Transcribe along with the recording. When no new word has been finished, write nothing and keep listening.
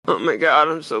Oh my god,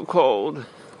 I'm so cold.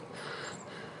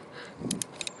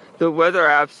 The weather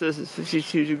app says it's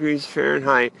 52 degrees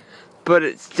Fahrenheit, but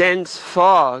it's dense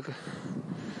fog.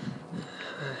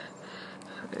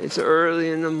 It's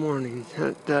early in the morning.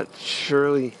 That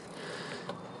surely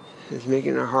is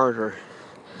making it harder.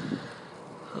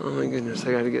 Oh my goodness,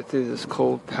 I gotta get through this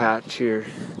cold patch here.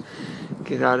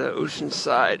 Get out of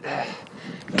Oceanside.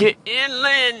 Get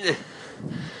inland!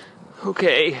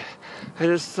 Okay, I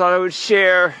just thought I would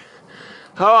share.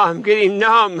 Oh, I'm getting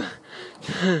numb.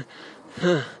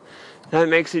 That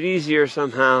makes it easier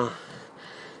somehow.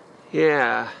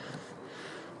 Yeah.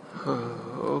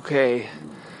 Oh, okay.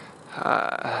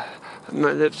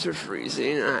 My lips are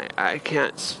freezing. I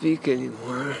can't speak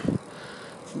anymore.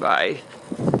 Bye.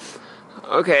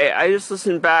 Okay, I just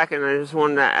listened back and I just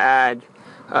wanted to add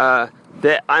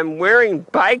that I'm wearing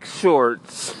bike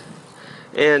shorts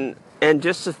and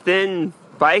just a thin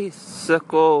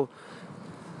bicycle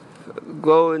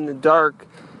glow in the dark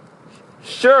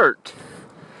shirt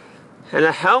and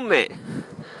a helmet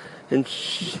and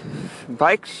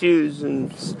bike shoes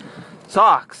and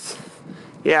socks.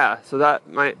 Yeah, so that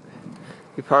might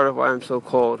be part of why I'm so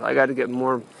cold. I got to get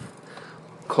more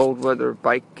cold weather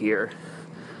bike gear.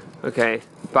 Okay,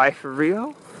 bye for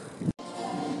real.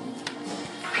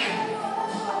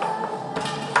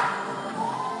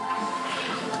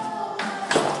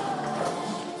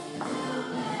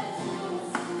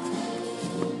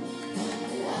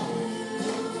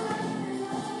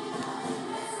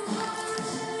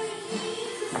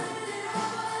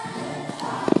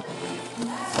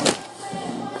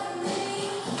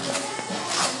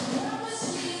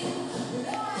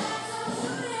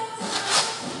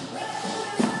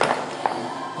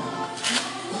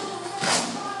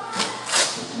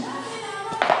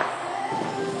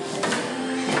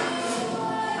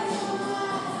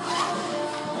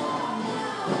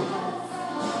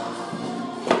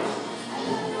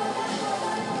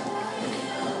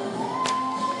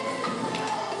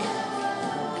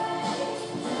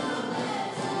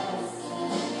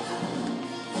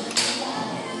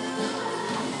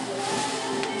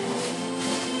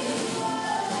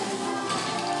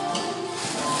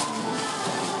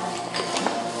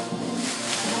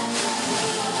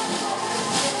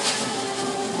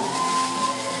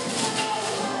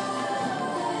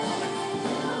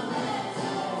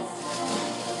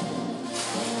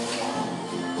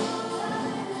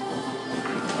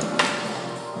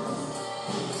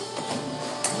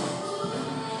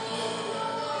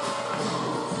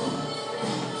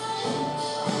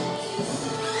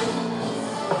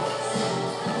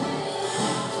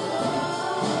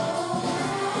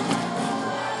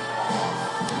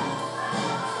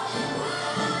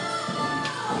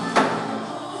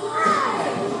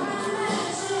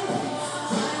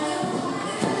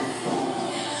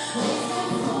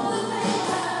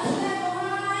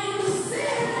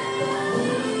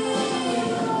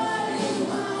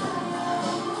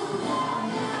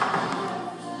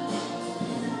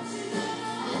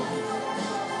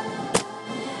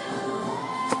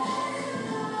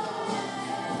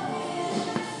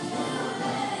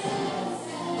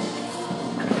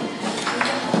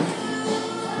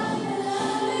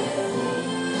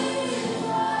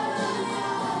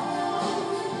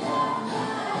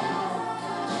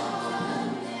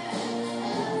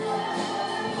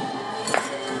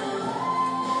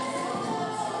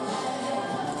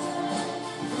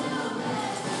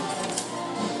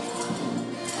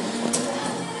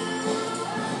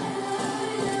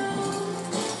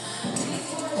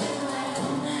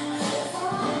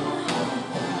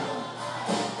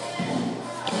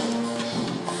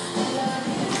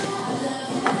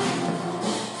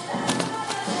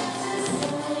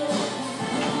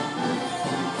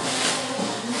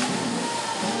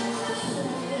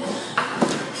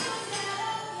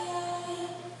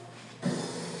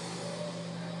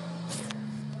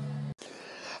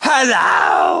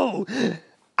 Hello!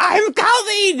 I'm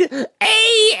calling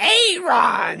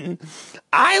Aaron.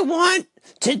 I want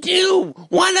to do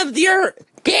one of your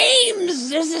games.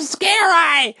 This is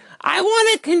scary. I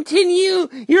want to continue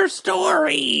your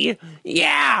story.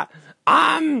 Yeah.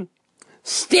 Stand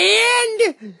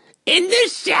in the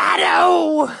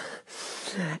shadow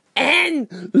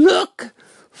and look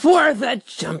for the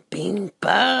jumping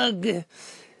bug.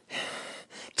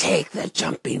 Take the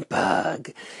jumping bug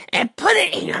and put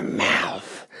it in your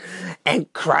mouth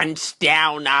and crunch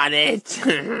down on it.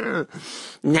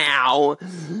 Now,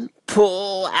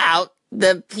 pull out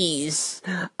the piece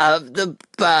of the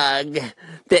bug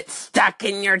that's stuck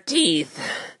in your teeth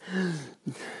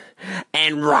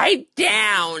and write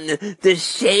down the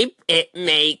shape it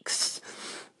makes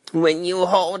when you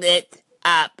hold it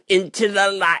up into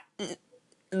the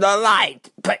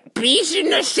light. But be in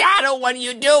the shadow when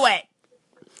you do it.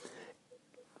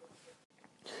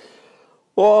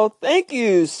 Well, thank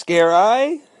you, Scare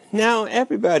Eye. Now,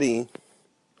 everybody,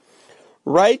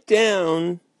 write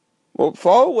down,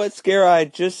 follow what Scare Eye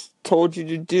just told you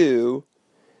to do,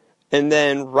 and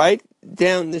then write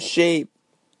down the shape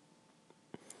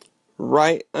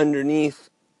right underneath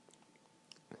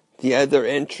the other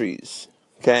entries,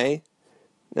 okay?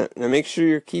 Now make sure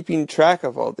you're keeping track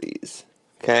of all these,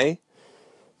 okay?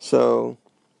 So,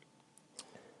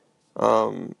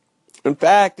 in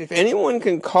fact, if anyone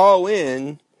can call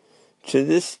in to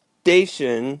this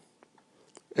station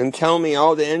and tell me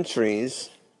all the entries,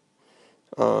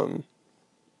 you'll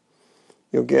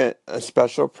get a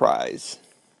special prize.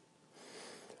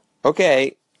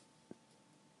 Okay.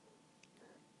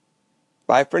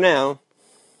 Bye for now.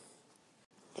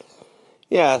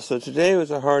 Yeah, so today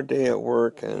was a hard day at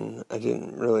work, and I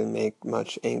didn't really make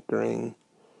much anchoring.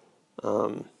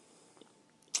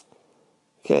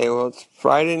 Okay, well, it's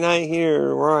Friday night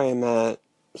here where I am at,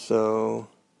 so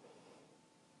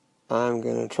I'm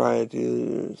going to try to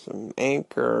do some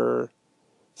anchor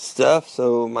stuff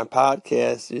so my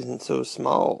podcast isn't so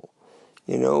small.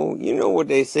 You know what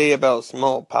they say about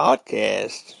small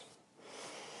podcasts.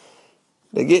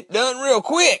 They get done real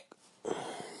quick.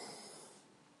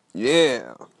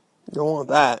 Yeah, don't want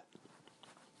that.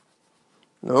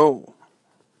 No.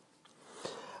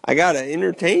 I gotta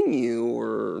entertain you,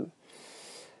 or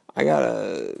I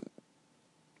gotta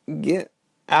get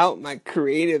out my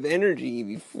creative energy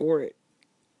before it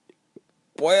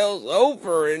boils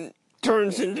over and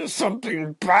turns into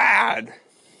something bad.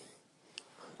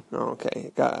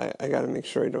 Okay, I gotta make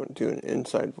sure I don't do an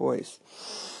inside voice,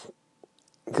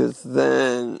 because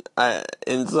then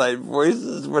inside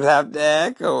voices would have to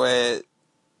echo it,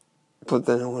 but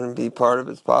then it wouldn't be part of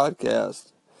his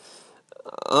podcast.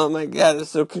 Oh my god,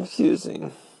 it's so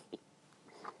confusing.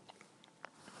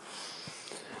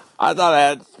 I thought I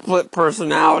had split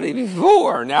personality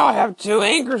before. Now I have two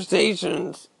anchor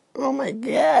stations. Oh my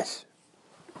gosh.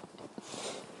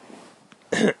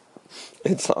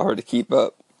 It's hard to keep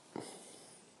up.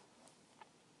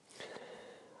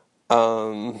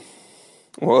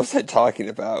 What was I talking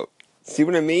about? See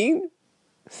what I mean?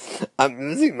 I'm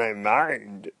losing my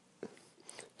mind.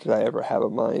 Did I ever have a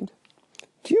mind?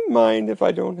 Do you mind if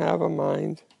I don't have a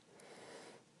mind?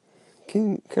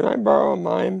 Can I borrow a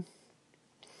mime?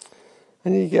 I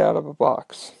need to get out of a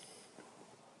box.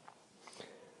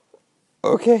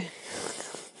 Okay.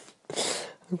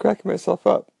 I'm cracking myself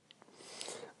up.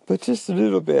 But just a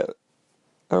little bit.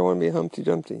 I don't want to be Humpty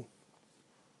Dumpty.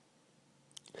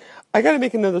 I gotta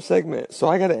make another segment, so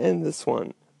I gotta end this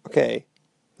one. Okay.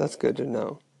 That's good to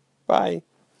know. Bye.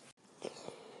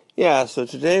 Yeah, so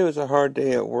today was a hard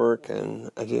day at work, and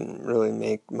I didn't really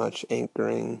make much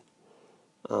anchoring.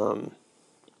 Okay,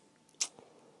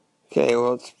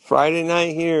 well, it's Friday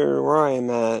night here where I am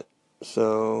at,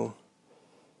 so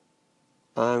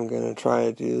I'm going to try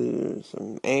to do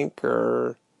some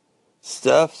anchor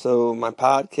stuff so my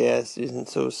podcast isn't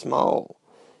so small.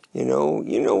 You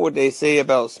know what they say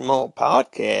about small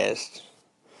podcasts.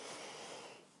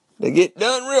 They get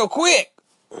done real quick.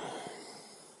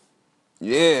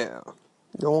 Yeah,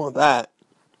 don't want that.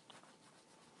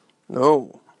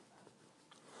 No.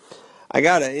 I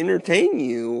gotta entertain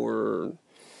you, or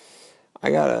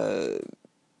I gotta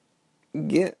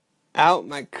get out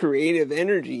my creative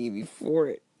energy before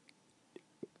it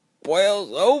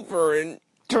boils over and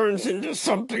turns into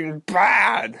something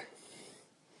bad.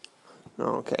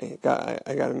 Okay,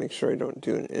 I gotta make sure I don't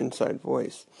do an inside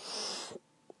voice,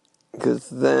 because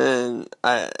then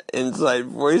inside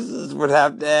voices would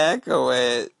have to echo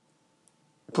it,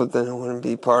 but then it wouldn't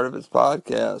be part of his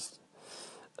podcast.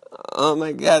 Oh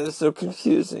my god, it's so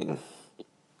confusing.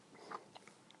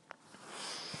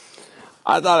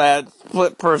 I thought I had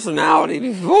split personality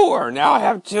before. Now I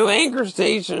have two anchor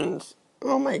stations.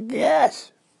 Oh my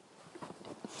gosh.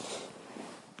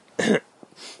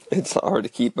 It's hard to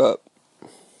keep up.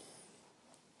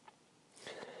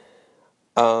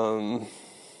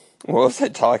 What was I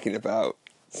talking about?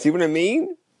 See what I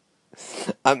mean?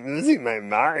 I'm losing my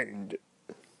mind.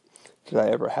 Did I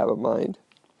ever have a mind?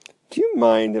 Do you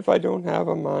mind if I don't have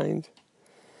a mind?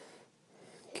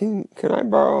 Can I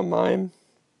borrow a mime?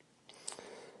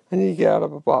 I need to get out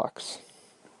of a box.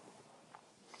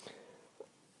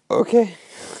 Okay.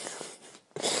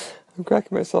 I'm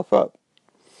cracking myself up.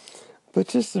 But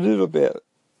just a little bit.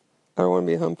 I don't want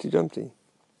to be Humpty Dumpty.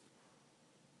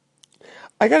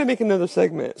 I gotta make another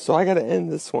segment, so I gotta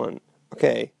end this one.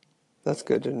 Okay. That's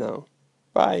good to know.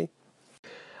 Bye.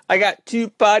 I got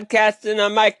 2 podcasts and a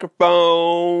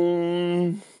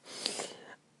microphone.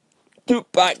 2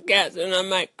 podcasts and a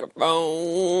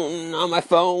microphone on my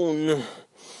phone.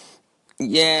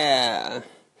 Yeah.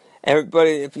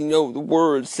 Everybody, if you know the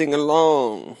words, sing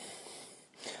along.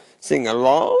 Sing a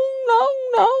long, long,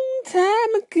 long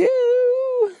time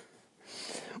ago.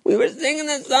 We were singing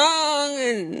a song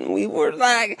and we were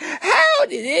like, how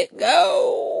did it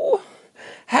go?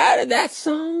 How did that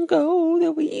song go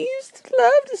that we used to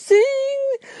love to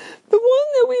sing? The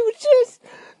one that we would just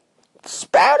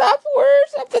spout off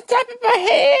words off the top of our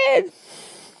head.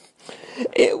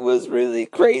 It was really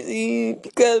crazy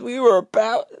because we were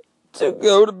about to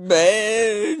go to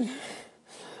bed.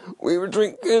 We were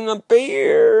drinking a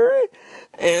beer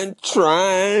and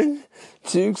trying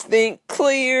to think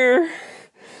clear,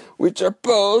 which are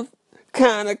both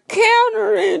kind of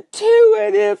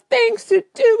counterintuitive things to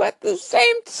do at the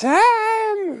same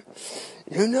time.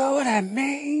 You know what I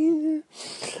mean?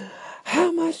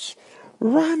 How much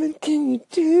rhyming can you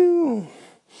do?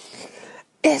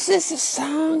 Is this a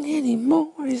song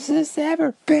anymore? Has this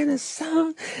ever been a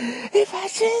song? If I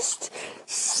just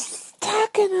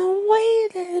talk in a way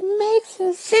that it makes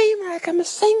it seem like I'm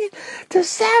singing,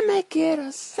 does that make it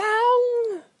a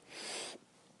song?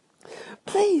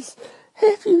 Please,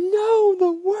 if you know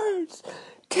the words,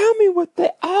 tell me what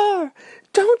they are.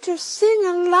 Don't just sing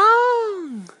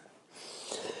along.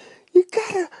 You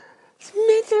gotta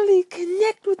mentally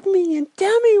connect with me and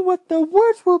tell me what the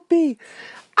words will be.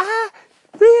 I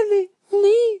really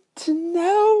need to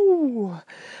know.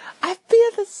 I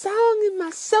feel the song in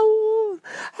my soul.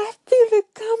 I feel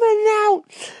it coming out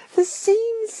the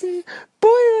seams and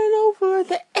boiling over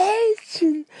the edge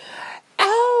and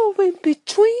all in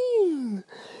between.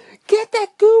 Get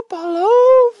that goop all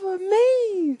over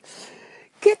me.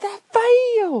 Get that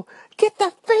feel. Get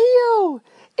that feel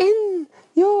in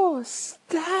your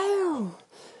style.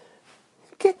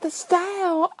 Get the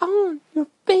style on your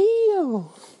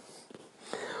feel.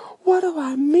 What do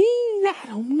I mean? I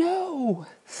don't know.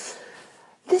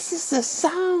 This is a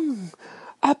song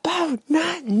about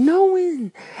not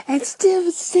knowing and still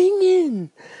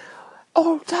singing.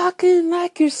 Or talking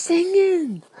like you're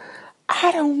singing.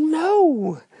 I don't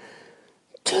know.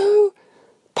 2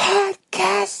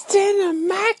 podcasts and a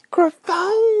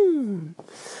microphone.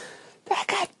 I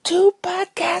got 2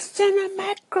 podcasts and a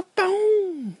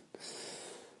microphone.